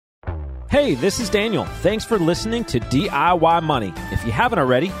Hey, this is Daniel. Thanks for listening to DIY Money. If you haven't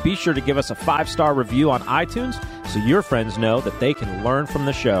already, be sure to give us a 5-star review on iTunes so your friends know that they can learn from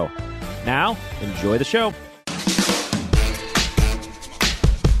the show. Now, enjoy the show.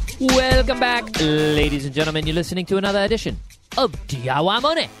 Welcome back, ladies and gentlemen. You're listening to another edition of DIY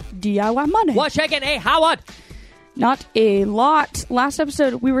Money. DIY Money. What's shaking? Hey, Howard. Not a lot. Last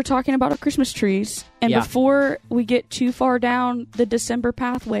episode, we were talking about our Christmas trees. And before we get too far down the December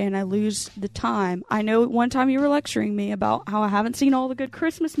pathway and I lose the time, I know one time you were lecturing me about how I haven't seen all the good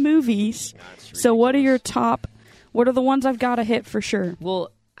Christmas movies. So what are your top, what are the ones I've got to hit for sure?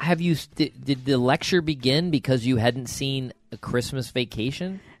 Well, did the lecture begin because you hadn't seen A Christmas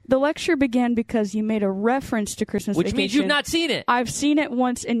Vacation? The lecture began because you made a reference to Christmas Vacation. Which means you've not seen it. I've seen it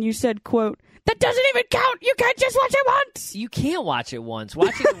once and you said, quote, "That doesn't even count. You can't just watch it once." You can't watch it once.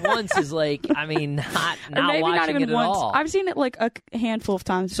 Watching it once is like, I mean, not maybe watching not even it at once. all. I've seen it like a handful of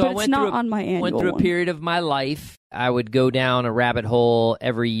times, So but it's not on my annual went through a one. period of my life. I would go down a rabbit hole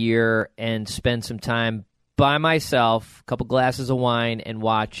every year and spend some time by myself, a couple glasses of wine, and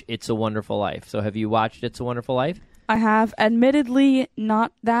watch It's a Wonderful Life. So have you watched It's a Wonderful Life? I have, admittedly,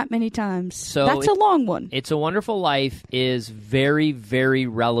 not that many times. So that's a long one. It's a Wonderful Life is very, very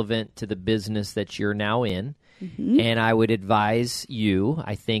relevant to the business that you're now in. Mm-hmm. And I would advise you,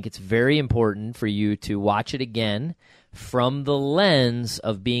 I think it's very important for you to watch it again from the lens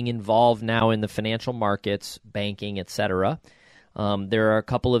of being involved now in the financial markets, banking, etc. There are a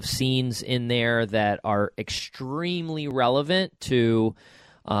couple of scenes in there that are extremely relevant to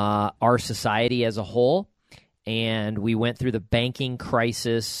our society as a whole. And we went through the banking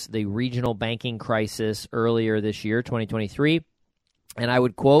crisis, the regional banking crisis earlier this year, 2023. And I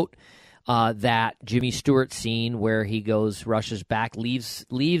would quote that Jimmy Stewart scene where he rushes back, leaves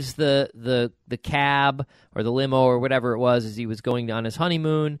the cab or the limo or whatever it was as he was going on his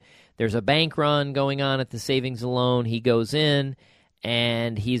honeymoon. There's a bank run going on at the savings and loan. He goes in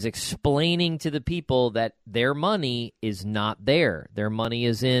and he's explaining to the people that their money is not there. Their money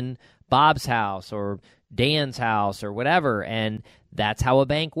is in Bob's house or Dan's house or whatever, and that's how a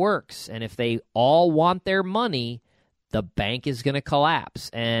bank works. And if they all want their money, the bank is going to collapse.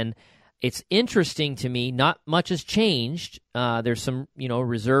 And it's interesting to me, not much has changed. There's some,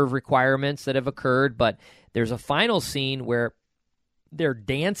 reserve requirements that have occurred, but there's a final scene where they're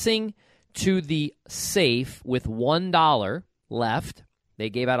dancing to the safe with $1 left. They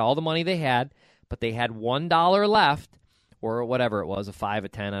gave out all the money they had, but they had $1 left, or whatever it was, a 5, a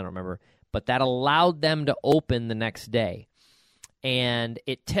 10, I don't remember. But that allowed them to open the next day. And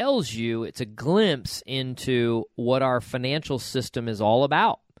it tells you, it's a glimpse into what our financial system is all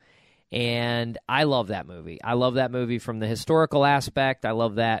about. And I love that movie. I love that movie from the historical aspect. I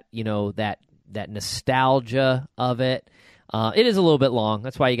love that, that nostalgia of it. It is a little bit long.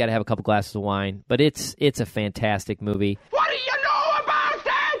 That's why you got to have a couple glasses of wine. But it's a fantastic movie. What do you know about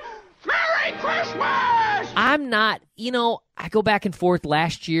that? Merry Christmas! I'm not, I go back and forth.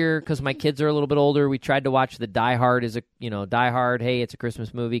 Last year, because my kids are a little bit older, we tried to watch the Die Hard Die Hard, hey, it's a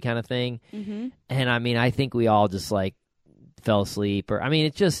Christmas movie kind of thing. Mm-hmm. And I think we all just fell asleep.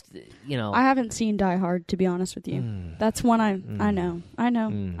 It's just, I haven't seen Die Hard, to be honest with you. That's one I know. I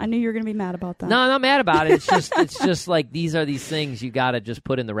knew you were going to be mad about that. No, I'm not mad about it. It's just like these are these things you got to just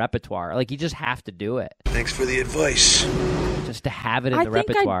put in the repertoire. Like, you just have to do it. Thanks for the advice. Just to have it in the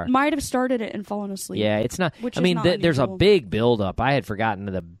repertoire. I might have started it and fallen asleep. Yeah, it's not. There's a big buildup. I had forgotten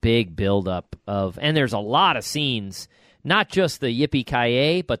the big buildup and there's a lot of scenes. Not just the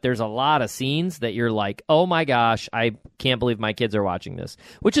yippee-ki-yay, but there's a lot of scenes that you're like, oh my gosh, I can't believe my kids are watching this.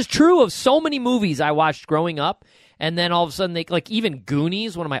 Which is true of so many movies I watched growing up, and then all of a sudden, even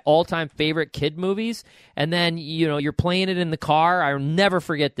Goonies, one of my all-time favorite kid movies, and then, you're playing it in the car. I'll never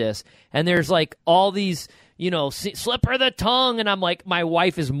forget this. And there's all these, slipper the tongue, and I'm like, my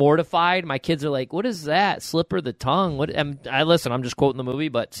wife is mortified. My kids are like, what is that? Slipper the tongue? What? I'm just quoting the movie,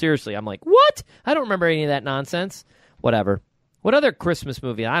 but seriously, I'm like, what? I don't remember any of that nonsense. Whatever. What other Christmas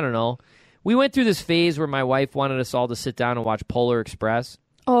movie? I don't know. We went through this phase where my wife wanted us all to sit down and watch Polar Express.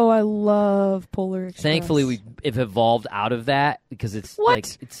 Oh, I love Polar Express. Thankfully, we've evolved out of that because it's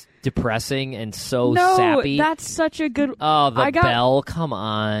it's depressing and so no, sappy. That's such a good... Oh, bell. Come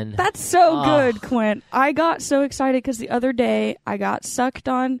on. That's so good, Quint. I got so excited because the other day I got sucked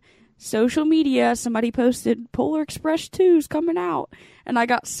on social media. Somebody posted Polar Express 2's coming out. And I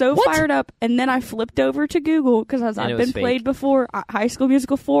got so fired up, and then I flipped over to Google, because as I've been played before, High School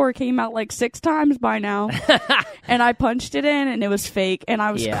Musical 4 came out 6 times by now, and I punched it in, and it was fake, and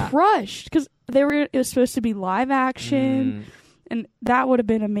I was crushed, because it was supposed to be live action, And that would have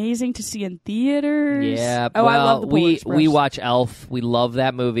been amazing to see in theaters. Yeah. Oh, well, I love the Polar Express. we watch Elf. We love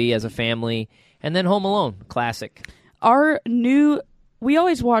that movie as a family. And then Home Alone, classic. We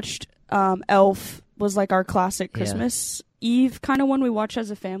always watched Elf was like our classic Christmas Eve kind of one we watch as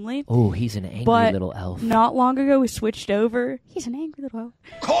a family. Oh, he's an angry little elf. Not long ago, we switched over. He's an angry little elf.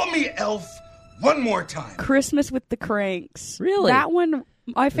 Call me Elf one more time. Christmas with the Cranks. Really? That one,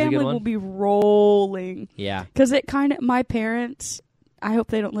 my family will be rolling. Yeah. Because my parents, I hope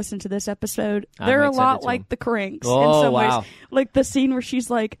they don't listen to this episode. They're a lot like the Cranks in some ways. Like the scene where she's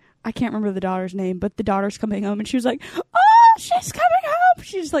like, I can't remember the daughter's name, but the daughter's coming home and she was like, oh, she's coming home.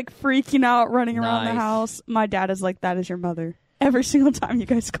 She's like freaking out, running around the house. My dad is like, that is your mother. Every single time you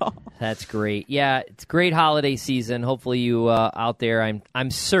guys call. That's great. Yeah, it's a great holiday season. Hopefully you out there, I'm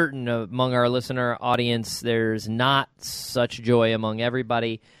certain among our listener audience, there's not such joy among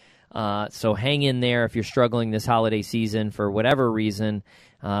everybody. So hang in there if you're struggling this holiday season for whatever reason.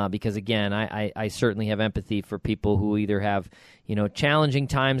 Because again, I certainly have empathy for people who either have, challenging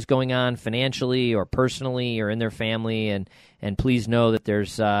times going on financially or personally or in their family, and please know that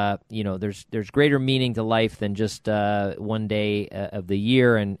there's greater meaning to life than just one day of the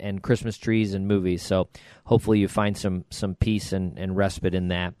year and Christmas trees and movies. So hopefully you find some peace and respite in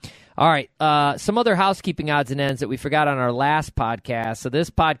that. All right, some other housekeeping odds and ends that we forgot on our last podcast. So this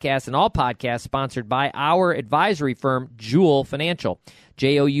podcast and all podcasts sponsored by our advisory firm, Joule Financial,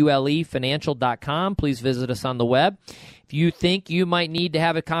 Joule Financial.com. Please visit us on the web. If you think you might need to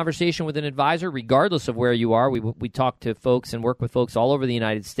have a conversation with an advisor, regardless of where you are, we talk to folks and work with folks all over the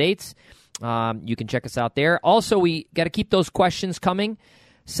United States. You can check us out there. Also, we got to keep those questions coming.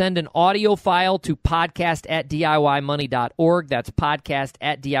 Send an audio file to podcast@DIYmoney.org. That's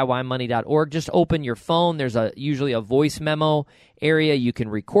podcast@DIYmoney.org. Just open your phone. There's usually a voice memo area. You can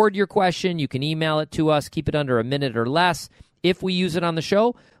record your question. You can email it to us. Keep it under a minute or less. If we use it on the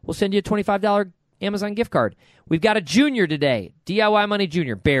show, we'll send you a $25 Amazon gift card. We've got a junior today. DIY Money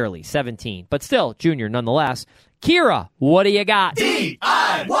Junior, barely 17, but still junior nonetheless. Kira, what do you got? DIY!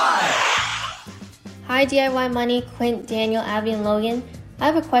 Hi, DIY Money, Quint, Daniel, Abby, and Logan. I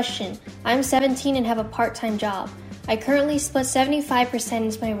have a question. I'm 17 and have a part-time job. I currently split 75%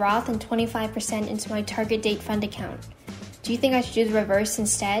 into my Roth and 25% into my target date fund account. Do you think I should do the reverse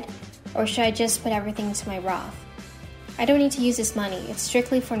instead? Or should I just put everything into my Roth? I don't need to use this money. It's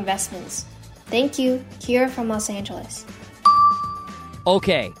strictly for investments. Thank you. Kira from Los Angeles.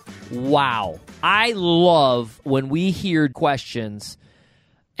 Okay. Wow. I love when we hear questions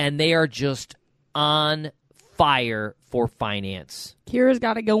and they are just on fire for finance. Kira's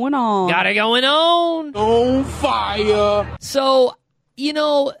got it going on. Got it going on. On fire. So,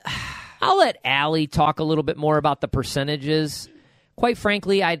 I'll let Allie talk a little bit more about the percentages. Quite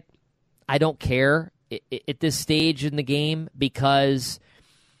frankly, I don't care at this stage in the game because,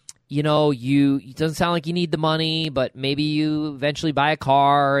 it doesn't sound like you need the money, but maybe you eventually buy a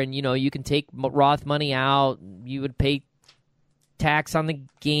car and, you can take Roth money out. You would pay tax on the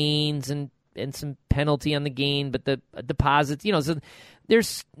gains and some penalty on the gain, but the deposits, so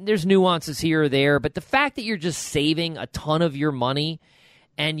there's nuances here or there. But the fact that you're just saving a ton of your money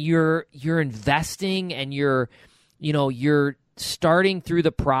and you're investing and you're starting through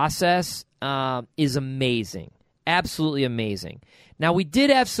the process is amazing. Absolutely amazing. Now, we did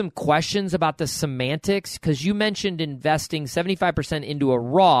have some questions about the semantics because you mentioned investing 75% into a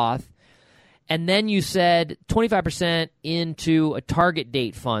Roth, and then you said 25% into a target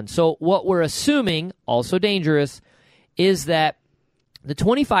date fund. So what we're assuming, also dangerous, is that the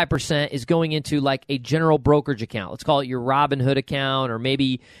 25% is going into like a general brokerage account. Let's call it your Robinhood account, or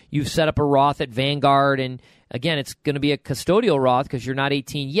maybe you've set up a Roth at Vanguard. And again, it's going to be a custodial Roth because you're not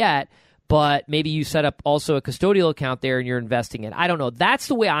 18 yet, but maybe you set up also a custodial account there and you're investing it. I don't know. That's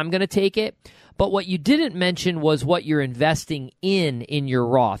the way I'm going to take it. But what you didn't mention was what you're investing in your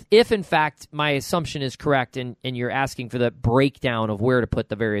Roth. If, in fact, my assumption is correct and you're asking for the breakdown of where to put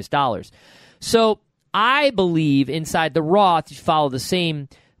the various dollars. So I believe inside the Roth, you follow the same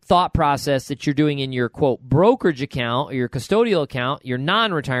thought process that you're doing in your, quote, brokerage account or your custodial account, your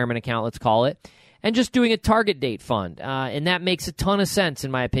non-retirement account, let's call it, and just doing a target date fund. And that makes a ton of sense, in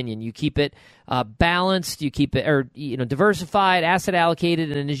my opinion. You keep it balanced, you keep it diversified, asset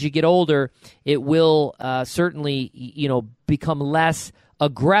allocated, and as you get older, it will certainly become less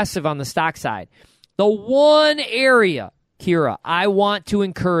aggressive on the stock side. The one area, Kira, I want to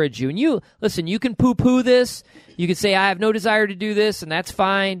encourage you, and you can poo-poo this. You can say, I have no desire to do this, and that's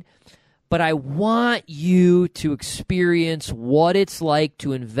fine. But I want you to experience what it's like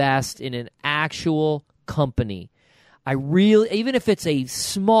to invest in an actual company. Even if it's a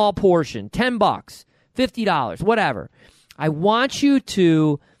small portion, $10, $50, whatever, I want you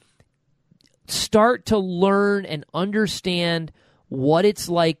to start to learn and understand what it's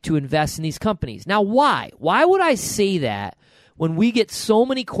like to invest in these companies. Now, why? Why would I say that when we get so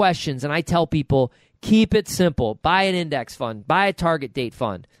many questions and I tell people, keep it simple, buy an index fund, buy a target date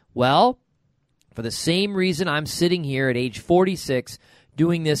fund? Well, for the same reason I'm sitting here at age 46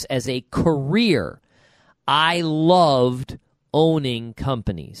 doing this as a career. I loved owning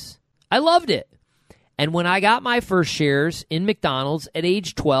companies. I loved it. And when I got my first shares in McDonald's at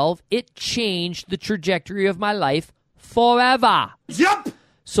age 12, it changed the trajectory of my life forever. Yep.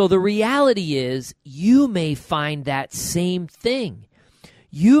 So the reality is you may find that same thing.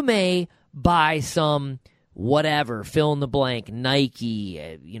 You may buy some whatever, fill in the blank,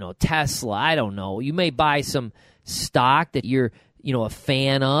 Nike, Tesla, I don't know. You may buy some stock that you're, a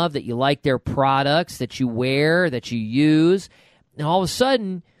fan of, that you like their products, that you wear, that you use. And all of a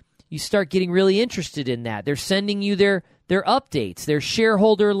sudden, you start getting really interested in that. They're sending you their updates, their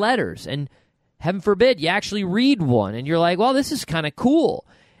shareholder letters, and heaven forbid, you actually read one, and you're like, well, this is kind of cool.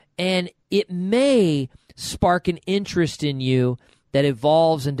 And it may spark an interest in you that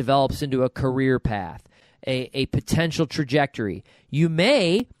evolves and develops into a career path, a potential trajectory. You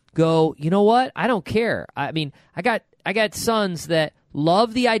may go, you know what? I don't care. I mean, I got sons that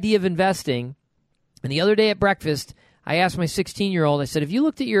love the idea of investing. And the other day at breakfast, I asked my 16-year-old, I said, have you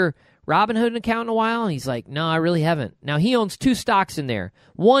looked at your Robinhood account in a while? And he's like, no, I really haven't. Now, he owns 2 stocks in there.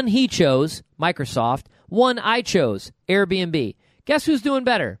 One he chose, Microsoft. One I chose, Airbnb. Guess who's doing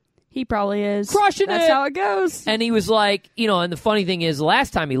better? He probably is. Crushing That's it. how it goes. And he was like, and the funny thing is, the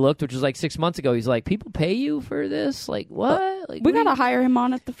last time he looked, which was like 6 months ago, he's like, people pay you for this? Like, what? Like, we got to hire him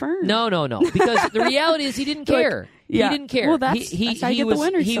on at the firm. No. Because the reality is he didn't care. Yeah. He didn't care. Well, that's how you get the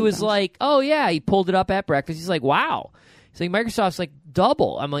winners He was sometimes. like, oh, yeah. He pulled it up at breakfast. He's like, wow. He's like, Microsoft's like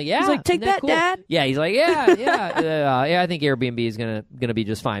double. I'm like, yeah. He's like, take isn't that, cool? Dad. Yeah. He's like, yeah. I think Airbnb is gonna be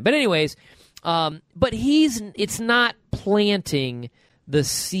just fine. But anyways, but it's not planting the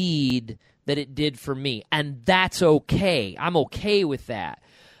seed that it did for me, and that's okay. I'm okay with that.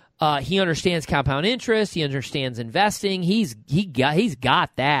 He understands compound interest. He understands investing. He's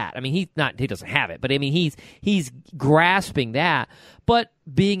got that. I mean, he doesn't have it, but I mean, he's grasping that. But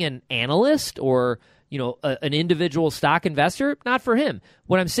being an analyst or an individual stock investor, not for him.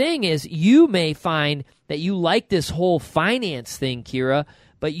 What I'm saying is, you may find that you like this whole finance thing, Kira,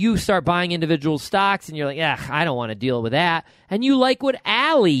 but you start buying individual stocks, and you're like, I don't want to deal with that. And you like what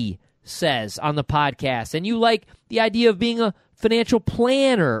Allie says on the podcast, and you like the idea of being a financial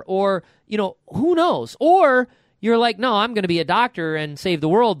planner, or who knows, or you're like, no, I'm going to be a doctor and save the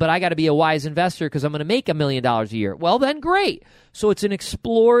world, but I got to be a wise investor because I'm going to make $1 million a year. Well, then great. So it's an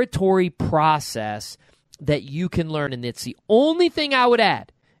exploratory process that you can learn, and it's the only thing I would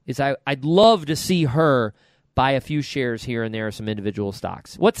add is I'd love to see her buy a few shares here and there of some individual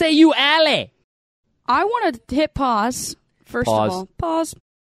stocks. What say you, Allie? I want to hit pause. First of all, pause.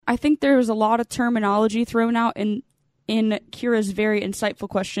 I think there was a lot of terminology thrown out in Kira's very insightful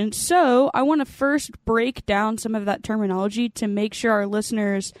question. So I want to first break down some of that terminology to make sure our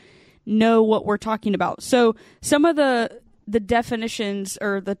listeners know what we're talking about. So some of the definitions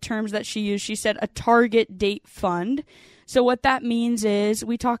or the terms that she used, she said a target date fund. So what that means is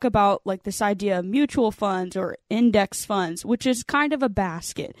we talk about like this idea of mutual funds or index funds, which is kind of a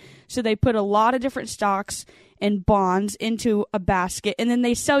basket. So they put a lot of different stocks and bonds into a basket, and then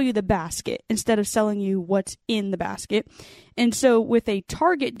they sell you the basket instead of selling you what's in the basket. And so with a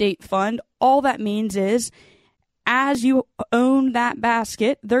target date fund, all that means is as you own that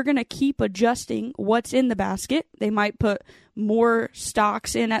basket, they're going to keep adjusting what's in the basket. They might put more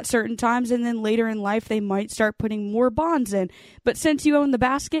stocks in at certain times, and then later in life, they might start putting more bonds in. But since you own the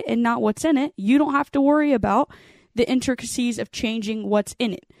basket and not what's in it, you don't have to worry about the intricacies of changing what's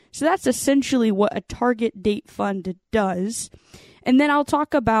in it. So that's essentially what a target date fund does. And then I'll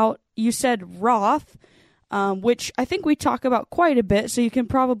talk about, you said Roth, which I think we talk about quite a bit. So you can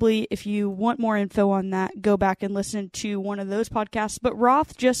probably, if you want more info on that, go back and listen to one of those podcasts. But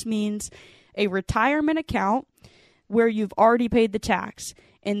Roth just means a retirement account where you've already paid the tax.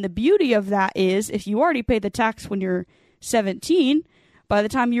 And the beauty of that is if you already paid the tax when you're 17, by the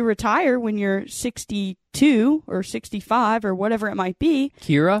time you retire when you're 62 or 65 or whatever it might be.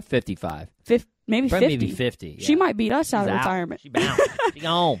 Kira, 55. Maybe 50. Maybe 50. Yeah. She might beat us out of She's retirement. She bounced. She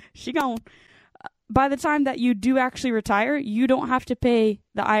gone. She gone. By the time that you do actually retire, you don't have to pay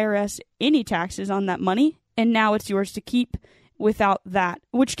the IRS any taxes on that money, and now it's yours to keep without that,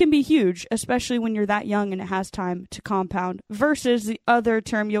 which can be huge, especially when you're that young and it has time to compound, versus the other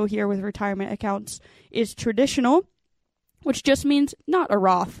term you'll hear with retirement accounts is traditional, which just means not a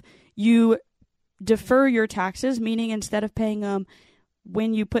Roth. You defer your taxes, meaning instead of paying them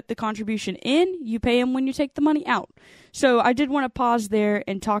when you put the contribution in, you pay them when you take the money out. So I did want to pause there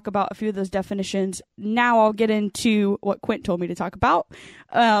and talk about a few of those definitions. Now I'll get into what Quint told me to talk about,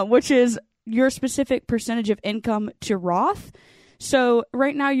 which is your specific percentage of income to Roth. So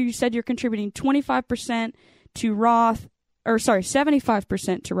right now you said you're contributing 25% to Roth,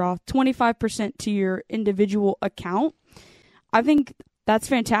 75% to Roth, 25% to your individual account. I think that's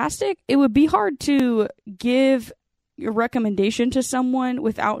fantastic. It would be hard to give a recommendation to someone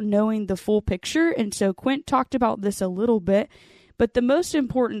without knowing the full picture. And so Quint talked about this a little bit, but the most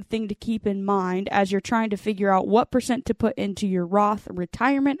important thing to keep in mind as you're trying to figure out what percent to put into your Roth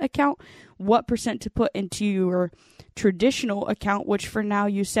retirement account, what percent to put into your traditional account, which for now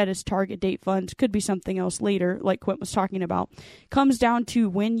you said is target date funds, could be something else later, like Quint was talking about, comes down to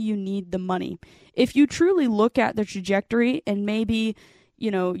when you need the money. If you truly look at the trajectory and maybe,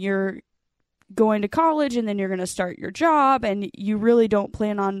 you're going to college and then you're going to start your job and you really don't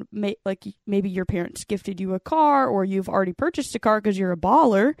plan on, maybe your parents gifted you a car or you've already purchased a car because you're a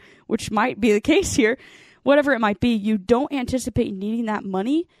baller, which might be the case here, whatever it might be, you don't anticipate needing that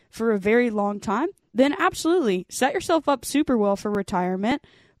money for a very long time, then absolutely set yourself up super well for retirement.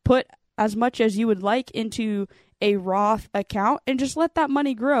 Put as much as you would like into a Roth account and just let that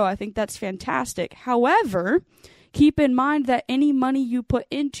money grow. I think that's fantastic. However, keep in mind that any money you put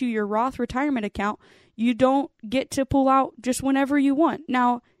into your Roth retirement account, you don't get to pull out just whenever you want.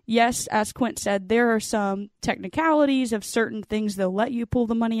 Now, yes, as Quint said, there are some technicalities of certain things they'll let you pull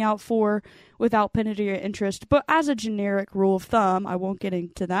the money out for without penalty or interest. But as a generic rule of thumb, I won't get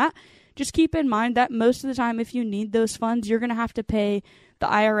into that. Just keep in mind that most of the time, if you need those funds, you're going to have to pay the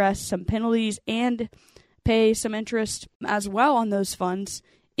IRS some penalties and pay some interest as well on those funds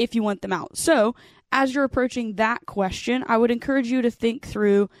if you want them out. So as you're approaching that question, I would encourage you to think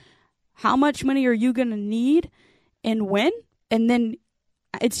through how much money are you going to need and when, and then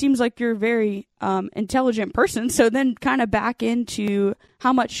it seems like you're a very intelligent person, so then kind of back into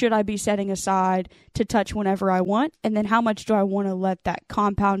how much should I be setting aside to touch whenever I want, and then how much do I want to let that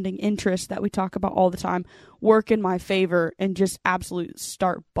compounding interest that we talk about all the time work in my favor and just absolutely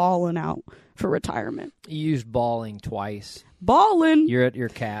start balling out for retirement. You used balling twice. Balling. You're at your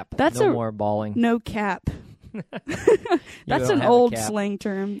cap. That's no more balling. No cap. That's an old slang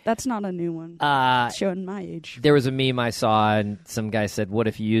term. That's not a new one. Showing my age. There was a meme I saw, and some guy said, "What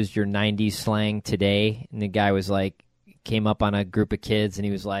if you used your '90s slang today?" And the guy was like, came up on a group of kids, and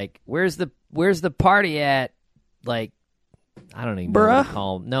he was like, "Where's the party at?" Like, I don't even know what he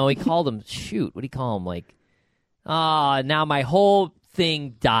called him. No, he called him. Shoot, what did he call him? Like, now my whole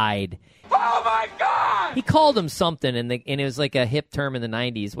thing died. Oh my God! He called him something, and it was like a hip term in the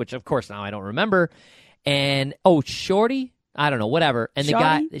 '90s, which of course now I don't remember. And, shorty? I don't know, whatever. And the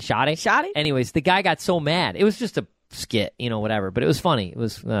guy, Shoddy? Anyways, the guy got so mad. It was just a skit, whatever. But it was funny. It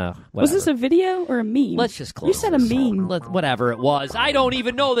was, whatever. Was this a video or a meme? Let's just close. You said a meme. Whatever it was. I don't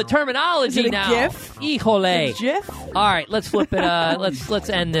even know the terminology Is it a now. GIF? Híjole. A GIF? All right, let's flip it. Let's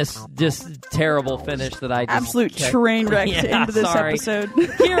end this terrible finish that I just... Absolute train wreck into this episode.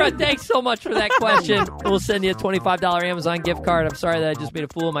 Kira, thanks so much for that question. We'll send you a $25 Amazon gift card. I'm sorry that I just made a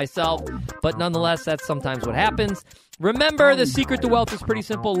fool of myself. But nonetheless, that's sometimes what happens. Remember, the secret to wealth is pretty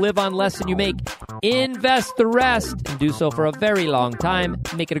simple. Live on less than you make. Invest the rest. And do so for a very long time.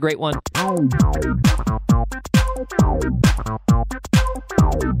 Make it a great one.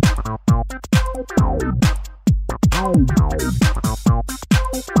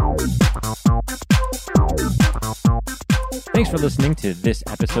 Thanks for listening to this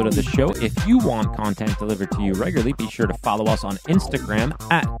episode of the show. If you want content delivered to you regularly, be sure to follow us on Instagram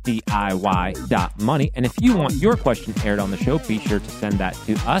at DIY.money. And if you want your question aired on the show, be sure to send that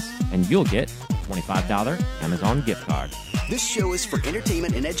to us, and you'll get a $25 Amazon gift card. This show is for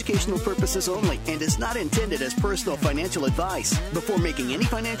entertainment and educational purposes only and is not intended as personal financial advice. Before making any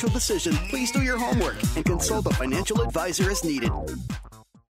financial decision, please do your homework and consult a financial advisor as needed.